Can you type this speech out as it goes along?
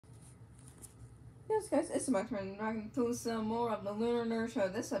Yes, guys, it's my turn. I'm going to do some more of the Lunar Show.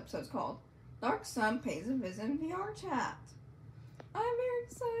 This episode's called Dark Sun Pays a Visit in VR Chat. I'm very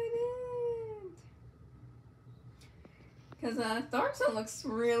excited! Because Dark Sun looks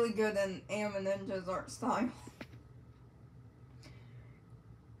really good in Am and Ninja's art style.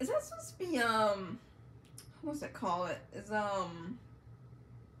 Is that supposed to be, what's it call it? It's not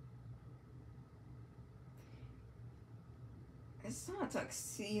a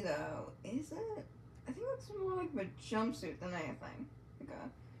tuxedo, is it? I think it looks more like a jumpsuit than anything. Like a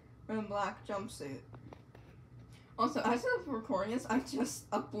red and black jumpsuit. Also, as of recording this, I just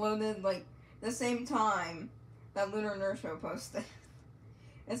uploaded, like, the same time that Lunar Nerd Show posted.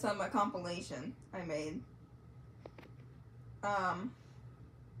 It's on my compilation I made.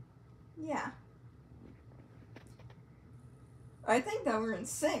 Yeah. I think that we're in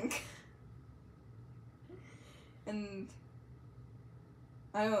sync. And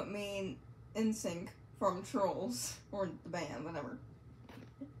I don't mean in sync from Trolls or the band, whatever.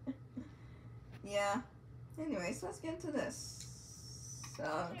 Yeah. Anyways, let's get into this.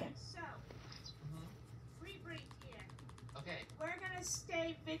 Okay. So, free break here. Okay. We're gonna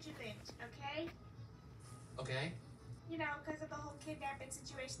stay vigilant, okay? Okay. You know, because of the whole kidnapping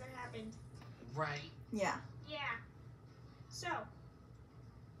situation that happened. Right. Yeah. Yeah. So,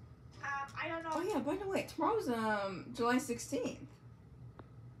 I don't know. Oh yeah, by the way, tomorrow's July 16th.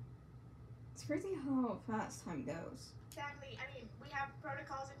 It's crazy how fast time goes. Exactly. I mean, we have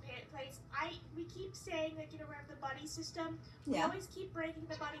protocols in place. We keep saying that, you know, we have the buddy system. We Yeah. always keep breaking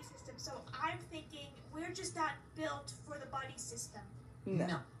the buddy system. So I'm thinking we're just not built for the buddy system.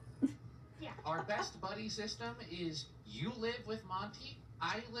 No. Yeah. Our best buddy system is you live with Monty,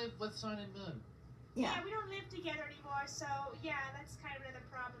 I live with Sun and Moon. Yeah. We don't live together anymore, so yeah, that's kind of another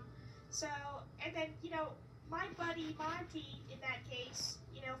problem. So, and then, you know, my buddy Monty, in that case,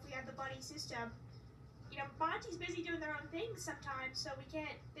 you know, if we have the buddy system, you know, Monty's busy doing their own things sometimes, so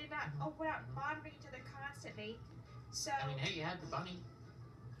we're not monitoring each other constantly. So, I mean, hey, you had the bunny.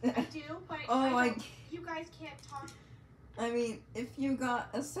 I do, but Oh, you guys can't talk. I mean, if you got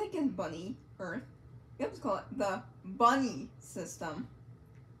a second bunny, or you have to call it the bunny system.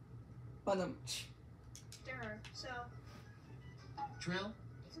 So, Trill?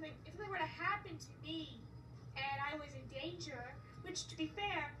 if something were to happen to me, and I was in danger, which, to be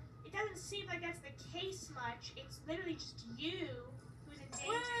fair, it doesn't seem like that's the case much. It's literally just you who's in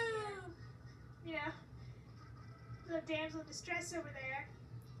danger here. You know, little damsel in distress over there.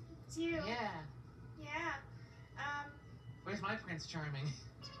 It's you. Yeah. Yeah. Where's my Prince Charming?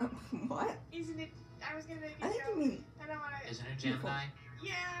 What? Isn't it? I was gonna make a I think joke. you mean. I don't wanna. Isn't it Gemini?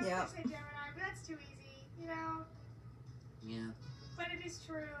 Yeah, I was Yeah. gonna say Gemini, but that's too easy. You know. Yeah. But it is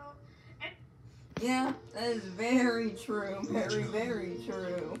true. And Yeah, that is very true. Very, very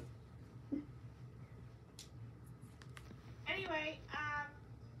true. anyway,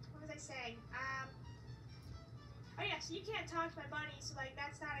 what was I saying? Oh yeah, so you can't talk to my buddy, so like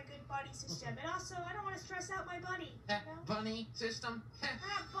that's not a good buddy system. And also, I don't want to stress out my buddy. You know? Bunny system?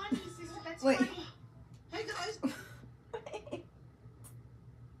 Bunny system. That's Wait. funny. Hey, guys!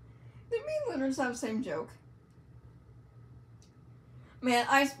 Did me and Leonard have the same joke? Man,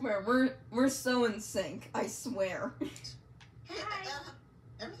 I swear, we're so in sync. I swear. Hey, Hi.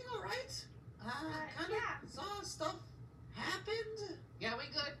 everything all right? Kind yeah. of saw stuff happened. Yeah, we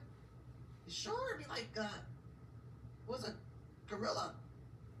good. You sure? I mean, like, was a gorilla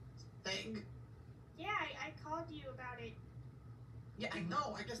thing. Yeah, I called you about it. Yeah, I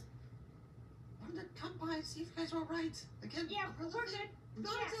know. I just wanted to come by, see if you guys are all right. Again, Yeah, gorilla we're thing. good.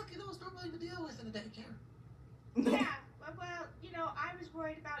 Not Yeah. exactly knows normally to deal with in a daycare. Yeah. Well, you know, I was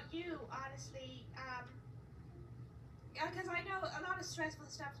worried about you, honestly. Because I know a lot of stressful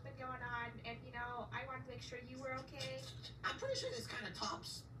stuff's been going on, and you know, I wanted to make sure you were okay. I'm pretty sure this kind of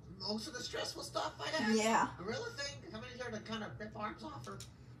tops most of the stressful stuff I had. Yeah. Gorilla thing coming in here to kind of rip arms off her.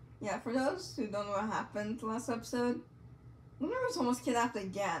 Yeah, for those who don't know what happened last episode, Lunar was almost kidnapped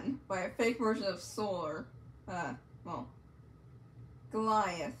again by a fake version of Solar.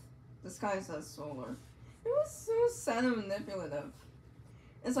 Goliath, disguised as Solar. It was so sad and manipulative.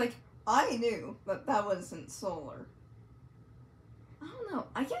 It's like, I knew that wasn't Solar. I don't know.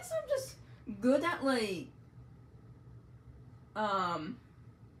 I guess I'm just good at, like,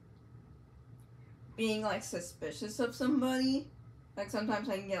 being, like, suspicious of somebody. Like, sometimes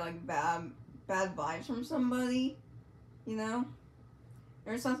I can get, like, bad vibes from somebody, you know?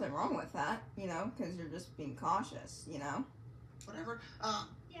 There's nothing wrong with that, you know, because you're just being cautious, you know? Whatever.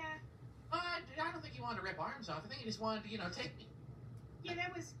 Yeah. I don't think he wanted to rip arms off. I think he just wanted to, take me. Yeah,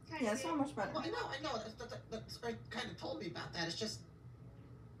 that was kind Yeah, of it's not much better. Well, I know. That's kind of told me about that. It's just,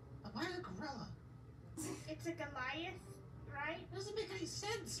 why a gorilla? It's a Goliath, right? It doesn't make any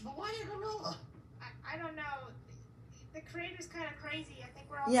sense. But why a gorilla? I don't know. The creator's kind of crazy. I think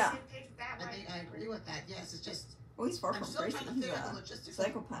we're all Yeah. on the same page with that I one. think I agree with that. Yes, it's just Well, he's far I'm from still crazy. trying to He's figure out the a logistics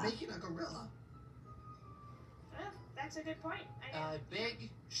psychopath. of making a gorilla. Well, that's a good point. I know. Big,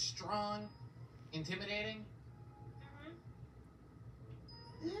 strong, intimidating.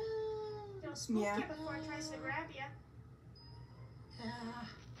 It'll spook Yeah. you before it tries to grab you. Yeah.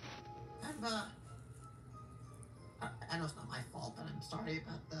 I know it's not my fault, but I'm sorry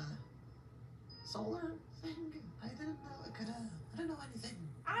about the solar thing. I didn't know it could have. I don't know anything.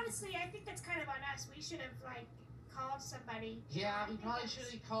 Honestly, I think that's kind of on us. We should have called somebody. Yeah, I we think probably that's-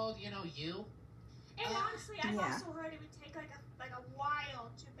 should have called, you. And honestly, I've Yeah. also heard it would take like a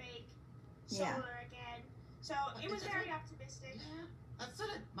while to make Yeah. solar again. So it was very optimistic. Yeah, that's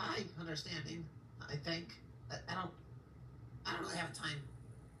sort of my understanding. I think I don't really have a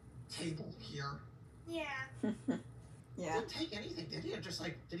timetable here. Yeah. He Yeah. didn't take anything, did he? Or just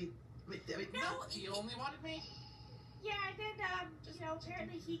did he? No. He only wanted me. Yeah, and then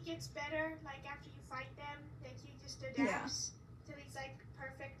apparently he gets better after you fight them. He just adapts till he's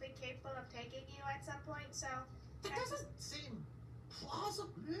perfectly capable of taking you at some point. So That doesn't seem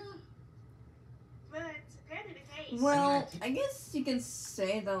plausible. Yeah. well, it's apparently the case. Well, I guess you can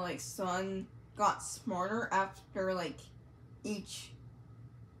say that Sun got smarter after each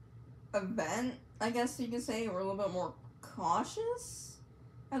event. I guess you can say, or a little bit more cautious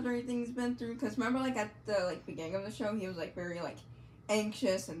after everything's been through. Because remember, at the beginning of the show, he was very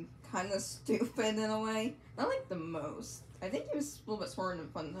anxious and kind of stupid in a way. Not the most. I think he was a little bit smarter than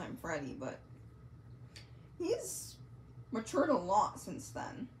Funtime Freddy, but he's matured a lot since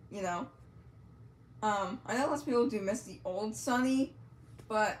then. I know lots of people do miss the old Sunny,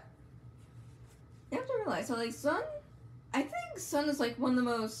 but you have to realize, Sun, I think Sun is one of the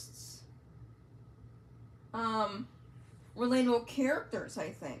most relatable characters, I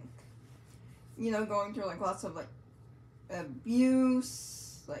think. Going through lots of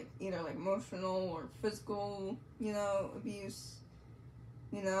abuse, either emotional or physical, abuse,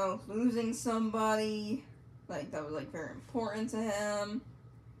 losing somebody, that was very important to him,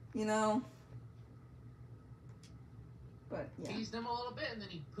 But yeah. Teased him a little bit, and then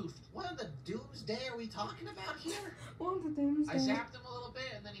he poofed. What in the doomsday are we talking about here? Well, the doomsday. I zapped him a little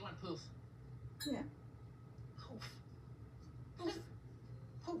bit, and then he went poof. Poof. Poof.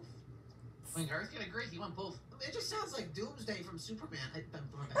 Poof. When Garth can agree, he went poof. It just sounds like Doomsday from Superman. It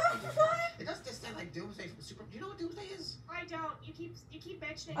does just sound like Doomsday from Superman. Do you know what Doomsday is? I don't. You keep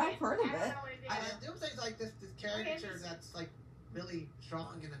mentioning I've it. heard of I don't it. know what it is. Doomsday's this caricature that's really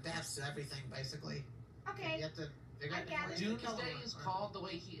strong and adapts to everything basically. Okay. You have to figure out I gather. before you kill Doomsday him is or- called the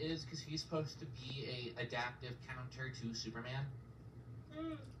way he is because he's supposed to be a adaptive counter to Superman.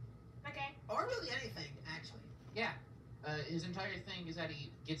 Okay. Or really anything, actually. His entire thing is that he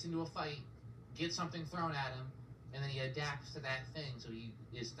gets into a fight, gets something thrown at him, and then he adapts to that thing so he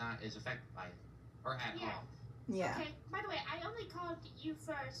is not as affected by it. Or at Yeah. all. Yeah. Okay. By the way, I only called you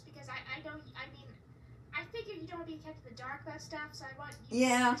first because I figure you don't want to be kept in the dark about stuff, so I want you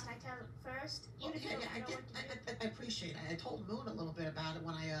Yeah. first. I tell it first. Well, Even if you don't I know get. what to do. I appreciate it. I told Moon a little bit about it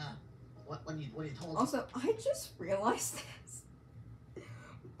when when you told me. Also, I just realized this.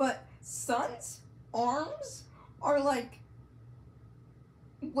 But Sun's arms are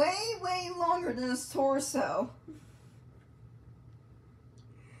way longer than his torso.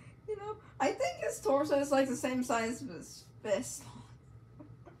 I think his torso is the same size as his fist.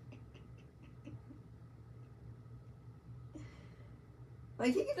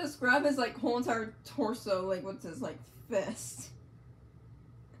 He can just grab his whole entire torso with his fist.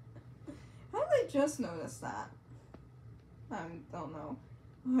 How did I just notice that? I don't know.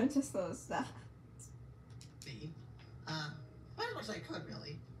 I just noticed that. Me. About as much as I could,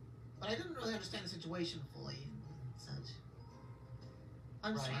 really. But I didn't really understand the situation fully and such.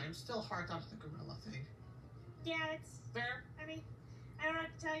 I'm Right. sorry, I'm still hard on the gorilla thing. Yeah, it's Fair. I mean, I don't know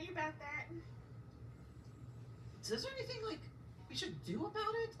what to tell you about that. So is there anything we should do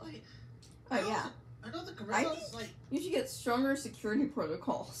about it? Oh yeah, I know the gorillas you should get stronger security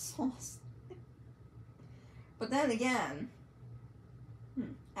protocols. But then again,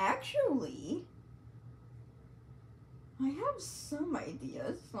 actually, I have some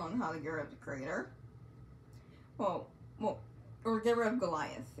ideas on how to get rid of the crater. Well, or get rid of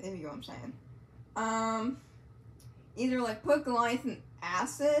Goliath, if you know what I'm saying. Either put Goliath in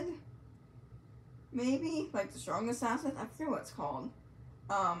acid, maybe the strongest acid. I forget what it's called.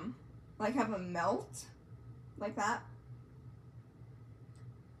 Have him melt, like that.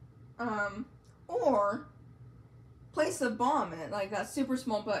 Or place a bomb in it, that super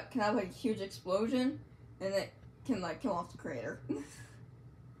small but can have a huge explosion, and it can like kill off the creator.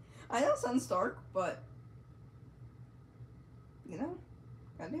 I know it sounds stark, but you know,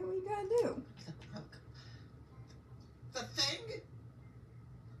 gotta do what you gotta do. The thing?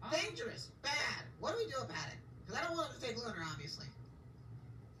 Dangerous. Bad. What do we do about it? Because I don't want to take Lunar, obviously.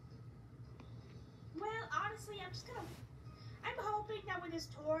 Well, honestly, I'm hoping that with this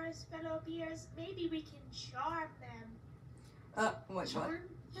Taurus fellow appears, maybe we can charm them. What? Charm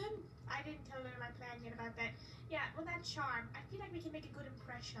them? I didn't tell her my plan yet about that. Yeah, well, that charm, I feel like we can make a good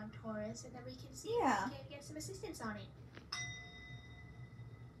impression on Taurus, and then we can see if Yeah. we can get some assistance on it.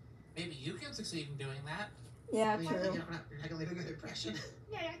 Maybe you can succeed in doing that. Yeah, You're true. not gonna leave a good impression.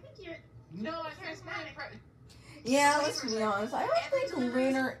 Yeah, I think you're. No, I think my Charismatic. Yeah, let's be honest. I don't think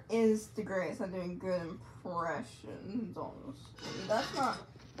Lunar is the greatest at doing good impressions. Honestly,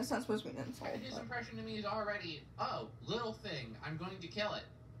 that's not supposed to be an insult. his But. impression to me is already, oh, little thing, I'm going to kill it.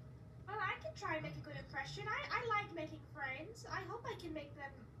 Well, I can try and make a good impression. I like making friends. I hope I can make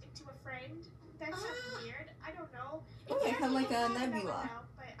them into a friend. That sounds weird. I don't know. Oh, they have like a nebula. Help,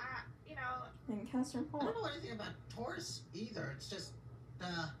 but you know. And Castor I Paul. don't know anything about Taurus either. It's just,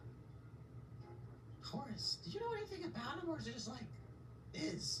 Taurus. Did you know anything about him, or is it just like,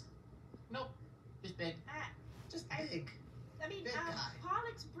 is? Nope, just big. Just I- big. I mean, Big guy.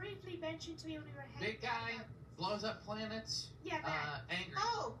 Pollux briefly mentioned to me when we were hanging Big guy, out. blows up planets, Yeah, that. angry.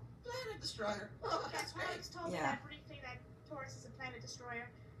 Oh, Planet Destroyer. Oh, that's great. Pollux told me Yeah. that briefly that Taurus is a planet destroyer.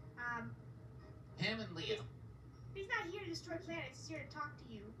 Him and Leo. He's not here to destroy planets. He's here to talk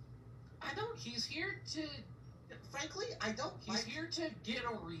to you. I don't, He's here to, frankly, I don't he's like, here to get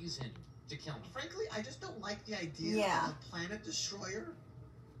a reason to kill him. frankly, I just don't like the idea Yeah. of a Planet Destroyer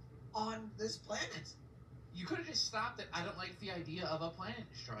on this planet. You could have just stopped it. I don't like the idea of a planet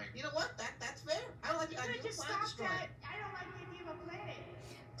destroyer. You know what? That's fair. I don't like You the could idea have of a just Planet stopped Destroyer. that. I don't like the idea of a planet.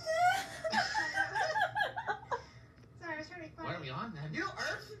 Sorry, I was trying to be funny. What are we on then? You know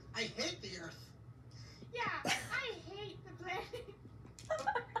Earth? I hate the Earth. Yeah, I hate the planet.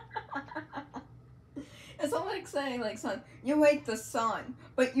 It's all like saying, like, son, you hate the sun,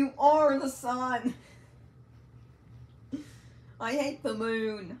 but you are the sun. I hate the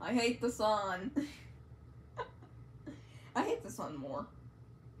moon. I hate the sun. I hate the sun more.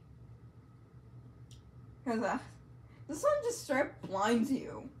 Because the sun just straight up blinds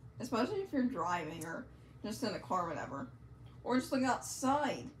you. Especially if you're driving or just in a car or whatever. Or just looking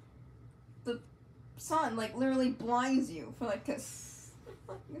outside. The sun, like, literally blinds you for, like, it's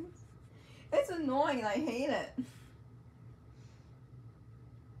annoying and I hate it.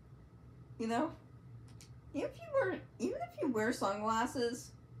 You know? Even if you wear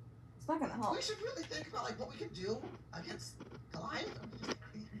sunglasses, it's not gonna help. We should really think about like what we could do against Goliath or just the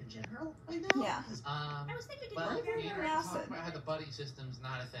creator in general. I know. Yeah. 'cause I was thinking we Well, could What go if we you're very already an talked acid? about how the buddy system's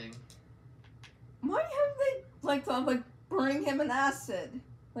not a thing. Why have they like thought of like burning him in acid?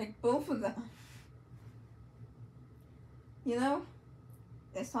 Like both of them. You know?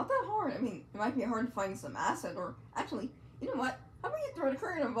 It's not that hard. I mean, it might be hard to find some acid or actually, you know what? How about you throw the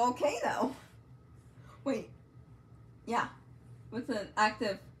creator in a volcano? Wait. Yeah. With an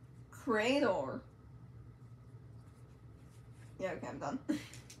active crater. Yeah, okay, I'm done.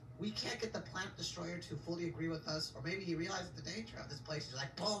 we can't get the Planet Destroyer to fully agree with us, or maybe he realizes the danger of this place. He's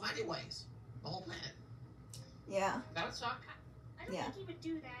like, blow him anyways. The whole planet. Yeah. That would suck. I don't Yeah. think he would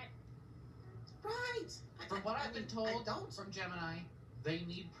do that. Right. From what I've been I told don't. from Gemini, they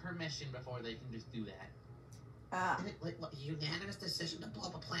need permission before they can just do that. Is it like what, unanimous decision to blow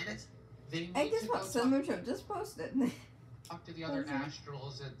up a planet? They need And guess to what? go Sunmucho just posted. talk to the other Okay.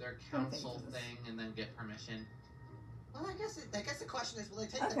 astrals at their council thing and then get permission. Well, I guess the question is, will they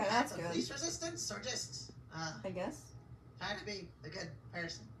take Okay, the path that's of good. least resistance, or just I guess. try to be a good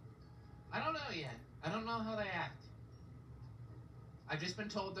person? I don't know yet. I don't know how they act. I've just been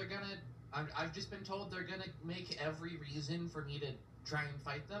told they're gonna. I've just been told they're gonna make every reason for me to try and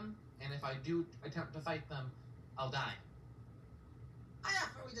fight them, and if I do attempt to fight them, I'll die. I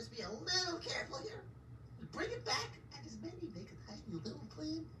offer we just be a little careful here. Bring it back, and as many they can have your little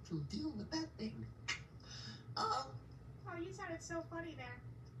plan to deal with that thing. Oh, you sounded so funny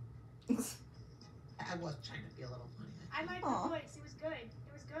there. I was trying to be a little funny. I liked Aw. the voice. It was good.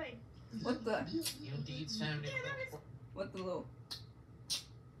 It was good. What the? You indeed sounded. Yeah, that was- What the little?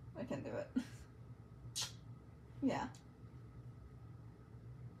 I can't do it. Yeah.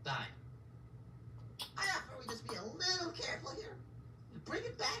 Die. I offer we just be a little careful here. Bring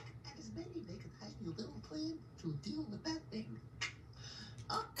it back, and as many they can have your little plan to deal with that thing.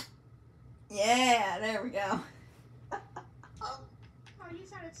 Yeah, there we go. Oh, you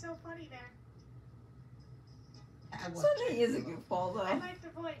sounded so funny there. I was Sunday trying is to a be little goofball I though. liked the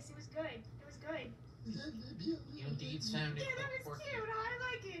voice. It was good. It was good. You indeed sounded Yeah, that was quirky. cute. I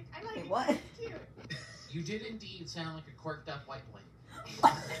like it. I like Wait, it. what? It's cute. You did indeed sound like a quirked up white boy.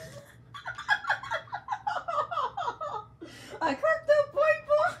 I cracked up white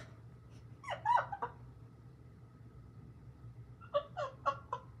boy.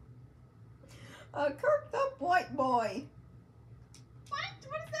 A kirked up white boy. What?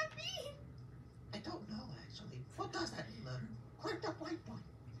 What does that mean? I don't know, actually. What does that mean, Lunar? Quirked up white boy.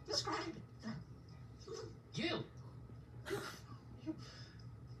 Describe it. You!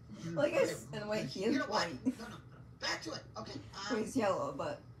 Like I said, wait, he is You know what? white. No. Back to it. Okay. Well, he's yellow,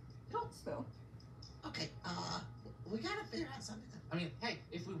 but No. still. Okay. We gotta figure out something. I mean, hey,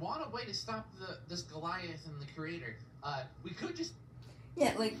 if we want a way to stop this Goliath and the creator, we could just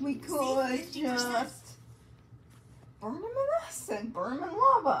Yeah, like we could 50%. just burn him in acid, burn him in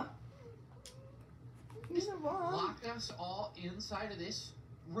lava. He's a bomb. lock us all inside of this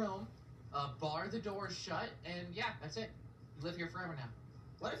room, bar the doors shut, and yeah, that's it. You live here forever now.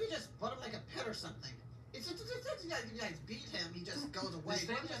 What if you just put him like a pit or something? It's just you guys beat him. He just goes away. This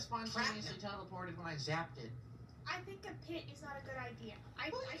thing What if you just trap spontaneously him? teleported when I zapped it. I think a pit is not a good idea.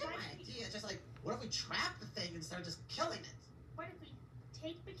 Well, you get my like idea. Just like, what if we trap the thing instead of just killing it? What if we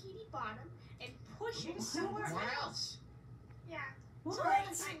take Bikini Bottom and push it Ooh, somewhere where else? else? Yeah. What?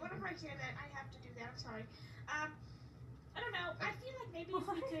 Sorry, whenever I hear that, I have to do that. I'm sorry. I don't know. I feel like maybe if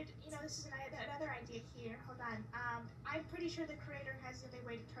we could, this is another idea here. Hold on. I'm pretty sure the creator has a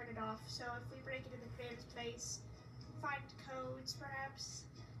way to turn it off. So if we break into the creator's place, find codes, perhaps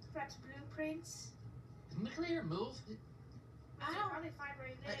blueprints, Didn't the creator move? we can probably find where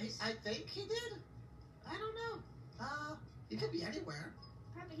he lives. I think he did. I don't know. He could be anywhere.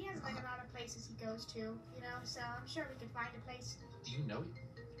 Probably he has like a lot of places he goes to, So I'm sure we can find a place. Do you know?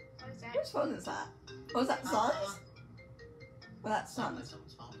 What is that? Whose phone is that? Was that Son's? Well, that's Son's.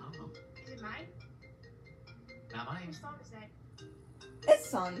 Someone's phone. I don't know. Is it mine? Not mine. Whose phone is that? It's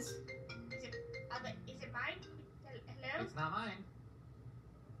Son's. Is it mine? Hello? It's not mine.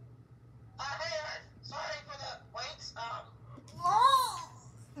 Hey, sorry for the wait. Oh,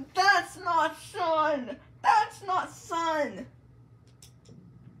 that's not Son. That's not Son.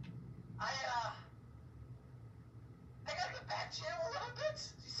 I gotta get back to you a little bit.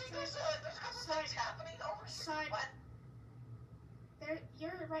 You see, there's a couple things happening over here. Son. What?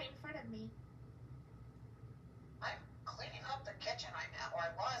 You're right in front of me. I'm cleaning up the kitchen right now, or I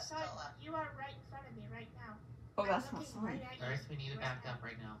was Son, till, you are right in front of me right now. Oh, that's I'm not looking Son. right at you. Earth, we need to back up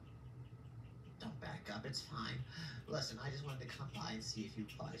right now. Don't back up, it's fine. Listen, I just wanted to come by and see if you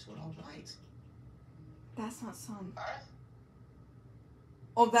guys were alright. That's not Son. Earth?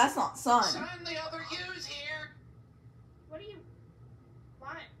 Oh, that's not Son. Son, the other you's here! What do you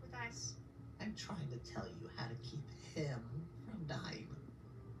want with us? I'm trying to tell you how to keep him from dying.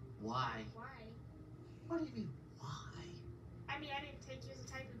 Why? Why? What do you mean, why? I mean, I didn't take you as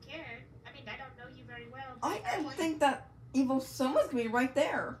a type who cared. I mean, I don't know you very well. I didn't think that evil Son was gonna be right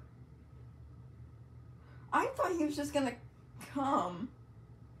there. I thought he was just gonna come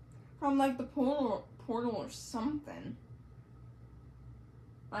from like the portal or something.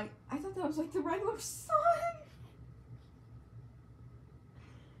 Like, I thought that was like the regular Son.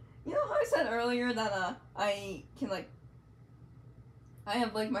 You know how I said earlier that I can like I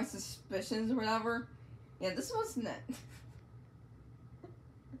have like my suspicions or whatever? Yeah, this wasn't it.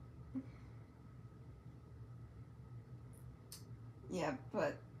 Yeah,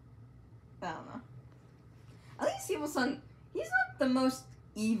 but I don't know. At least Evil Son, he's not the most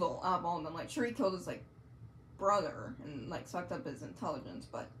evil out of all of them. Like, sure, he killed his like brother and like sucked up his intelligence,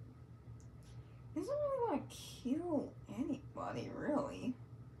 but he doesn't really want to kill anybody, really.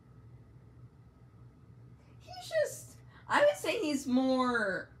 He's just, I would say he's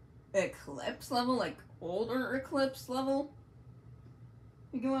more Eclipse level, like older Eclipse level.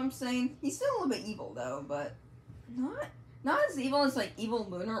 You get what I'm saying? He's still a little bit evil though, but not as evil as like evil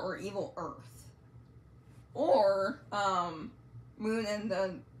Lunar or evil Earth. Or Moon in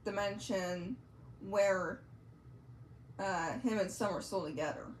the dimension where him and Sun are still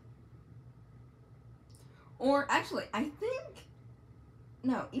together. Or actually, I think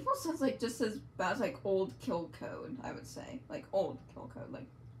no, Evil Sun's like just as bad as like old kill code, I would say. Like old kill code, like,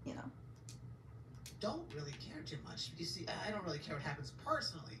 Don't really care too much. You see, I don't really care what happens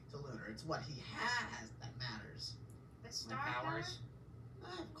personally to Lunar. It's what he has that matters. The My star powers?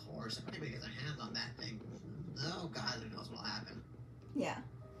 Of course, if anybody gets their hands on that thing, oh God, who knows what'll happen. Yeah.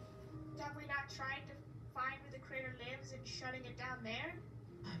 Have we not tried to find where the crater lives and shutting it down there?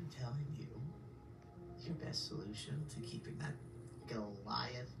 I'm telling you, your best solution to keeping that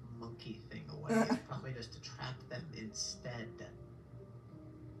Goliath monkey thing away is probably just to trap them instead.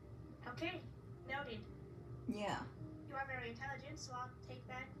 Okay. Noted. Yeah. You are very intelligent, so I'll take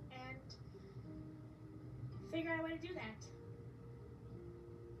that and figure out a way to do that.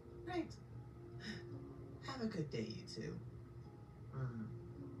 Right. Have a good day, you two.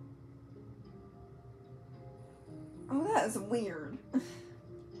 Oh, that is weird. Earth?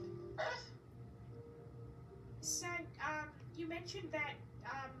 Son, you mentioned that,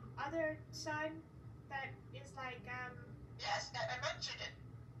 other son that is like, Yes, I mentioned it.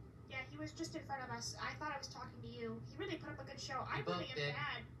 yeah, he was just in front of us. I thought I was talking to you. He really put up a good show. I We both really am did.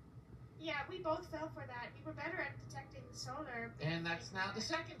 bad. Yeah, we both fell for that. We were better at detecting solar. And that's now the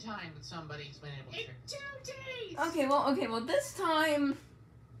second time that somebody's been able In to. 2 days! Okay, well, this time...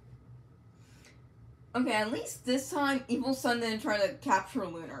 Okay, at least this time, Evil Sun didn't try to capture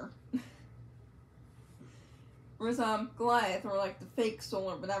Lunar. Whereas, Goliath, or like the fake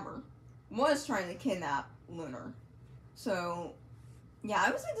soul or whatever, was trying to kidnap Lunar. So, yeah, I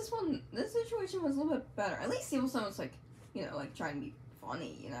would say this situation was a little bit better. At least Evil Sun was like, you know, like trying to be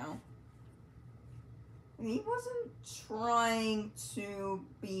funny, you know? And he wasn't trying to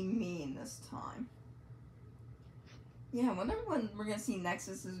be mean this time. Yeah, I wonder when we're gonna see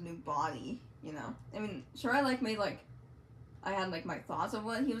Nexus's new body, you know? I mean, sure, I like made like, I had like my thoughts of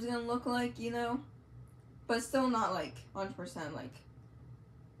what he was gonna look like, you know? But still not like 100% like,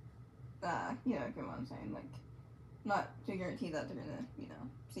 you know, get what I'm saying? Like, not to guarantee that they're gonna, you know,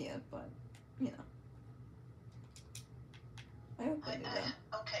 see it, but, you know. I hope they do that.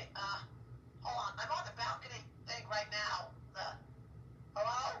 Okay, hold on. I'm on the balcony thing right now.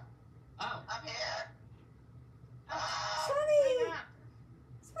 Hello? Oh, I'm here. Sunny! Hang up.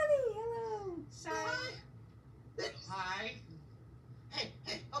 Sunny, hello! Son, hi. Hey,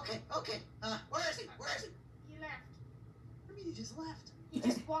 okay. Where is he? he left. I mean, he just left. He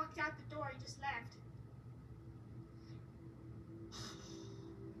just walked out the door. He just left.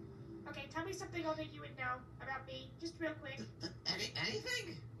 Okay, tell me something only you would know about me. Just real quick.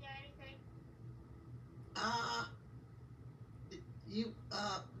 Anything? Yeah, anything.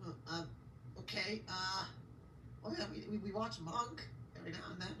 Okay, oh yeah, we watch Monk every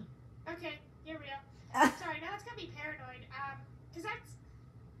now and then. Okay, you're real. Sorry, now it's got me paranoid. Cause that's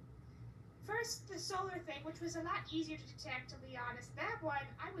first the solar thing, which was a lot easier to detect, to be honest. That one,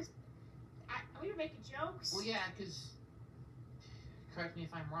 we were making jokes. Well, yeah, because, correct me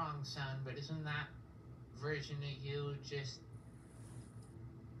if I'm wrong, son, but isn't that version of you just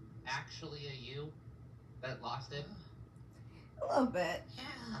actually a you that lost it? A little bit.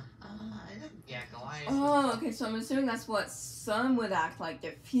 Yeah, I didn't. Yeah, Goliath. Oh, okay, so I'm assuming that's what Sun would act like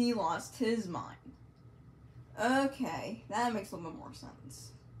if he lost his mind. Okay, that makes a little bit more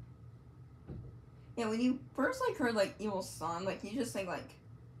sense. Yeah, when you first, like, heard, like, Evil Sun, like, you just think, like,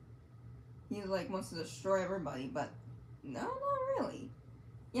 he, like, wants to destroy everybody, but no, not really.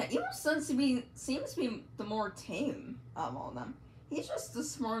 Yeah, Evil Sun seems to be the more tame of all of them. He's just the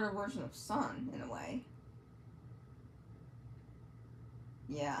smarter version of Sun, in a way.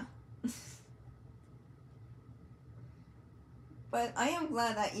 Yeah. But I am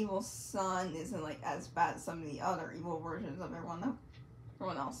glad that Evil Sun isn't, like, as bad as some of the other evil versions of everyone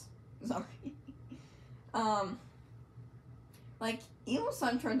else. Sorry. Like, Evil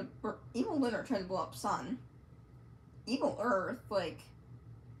Lunar tried to blow up Sun. Evil Earth, like,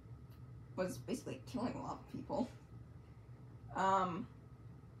 was basically killing a lot of people.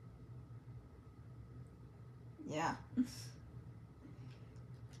 Yeah.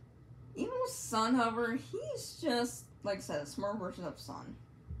 Evil Sun, however, he's just, like I said, a smart version of Sun.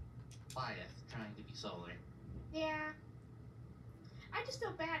 Goliath trying to be solar. Yeah. I just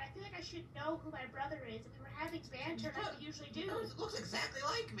feel bad. I feel like I should know who my brother is, and we were having banter like we usually do. It looks exactly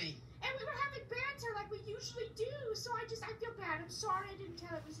like me. And we were having banter like we usually do, so I feel bad. I'm sorry I didn't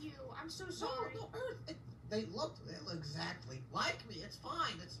tell it was you. I'm so sorry. No, Earth. They look exactly like me. It's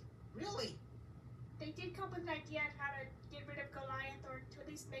fine. It's really. They did come up with an idea on how to get rid of Goliath, or to at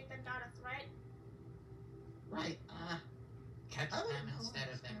least make them not a threat. Right. Catch I don't them know. instead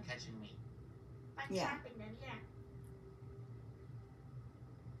of them catching me. By Yeah. trapping them, yeah.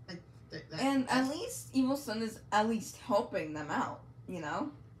 And at least Evil Sun is at least helping them out, you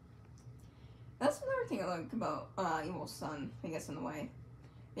know? That's another thing I like about Evil Sun, I guess, in a way.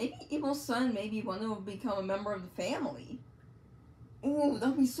 Maybe Evil Sun maybe one will become a member of the family. Ooh,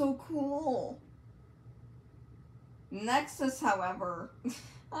 that'd be so cool. Nexus, however,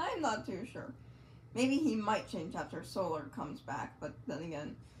 I'm not too sure. Maybe he might change after Solar comes back, but then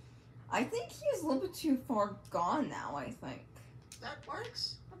again, I think he's a little bit too far gone now, I think. That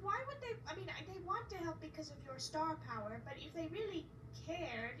works. But why would they? I mean, they want to help because of your star power, but if they really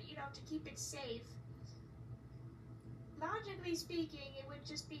cared, you know, to keep it safe, logically speaking, it would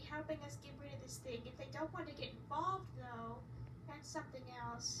just be helping us get rid of this thing. If they don't want to get involved, though, that's something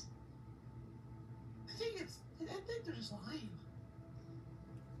else. I think they're just lying.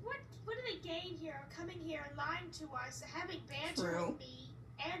 What do they gain here, coming here and lying to us, having banter True. with me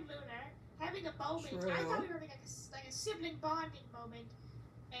and Lunar, having a moment? True. I thought we were having like a sibling bonding moment,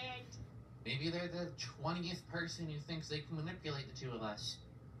 and Maybe they're the 20th person who thinks they can manipulate the two of us.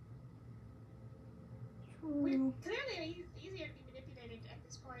 we're True. clearly easier to be manipulated at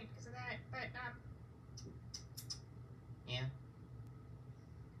this point because of that. But Yeah.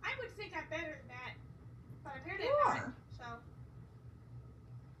 I would think I'm better than that, but apparently You I'm not. are. So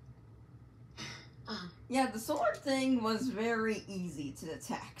Yeah, the sword thing was very easy to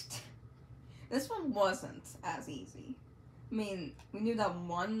detect. This one wasn't as easy. I mean, we knew that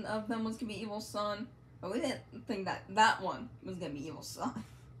one of them was gonna be Evil Son, but we didn't think that that one was gonna be Evil Son.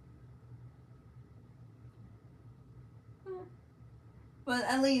 But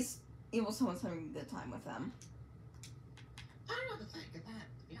at least Evil Son was having a good time with them. I don't know what to think of that,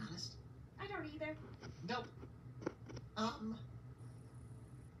 to be honest. I don't either. Nope.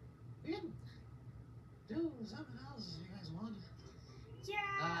 We didn't do something else you guys wanted.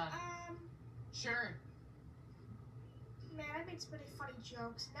 Yeah. Sure. Man, I made some really funny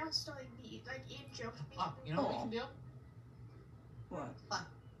jokes. Now it's starting me like in jokes. Oh, you know what we can do? What?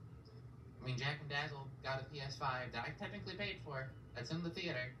 I mean, Jack and Dazzle got a PS5 that I technically paid for. That's in the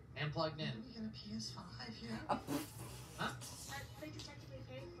theater and plugged in. We got a PS5 here. I think you technically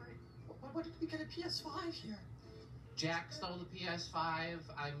paid for it. What did we get a PS5 here? Jack stole the PS5.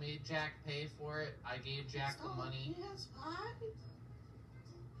 I made Jack pay for it. I gave Jack the money. PS5?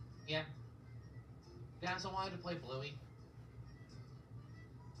 Yeah. Dazzle wanted to play Bluey.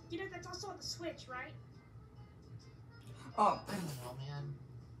 You know that's also on the Switch, right? Oh, I don't know, man.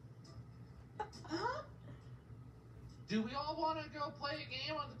 Huh? Do we all want to go play a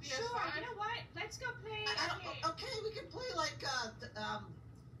game on the PS5? Sure. You know what? Let's go play a game. Okay, we can play like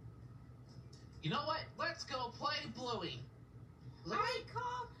You know what? Let's go play Bluey. I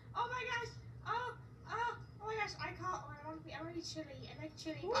call. Oh my gosh. Oh my gosh. I call. Oh, I want to be chili. I like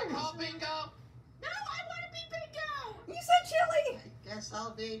chili. Ooh. I call bingo. No, I want to be bingo. you said chili! I guess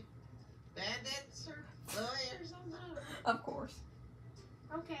I'll be Bandits or Bluey or something. I don't know. Of course.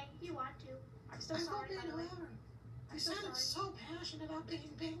 Okay, you want to. I'm so I sorry. won't be By the way. whoever. I'm You so sounded sorry. so passionate about being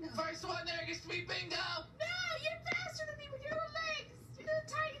bingo. First one there gets to be bingo. No, you're faster than me with your little legs. Your little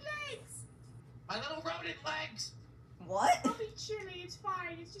tiny legs. My little rodent legs. What? I'll be chili. It's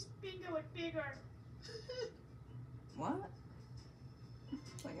fine. It's just bingo and bigger. What?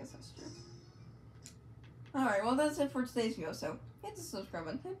 I guess that's true. Alright, well that's it for today's video, so hit the subscribe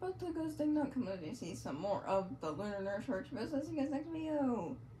button, hit both the ghost ding note, come over to see some more of the Lunar Nerd Church videos. I'll see you guys next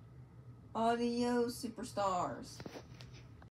video. Audio superstars.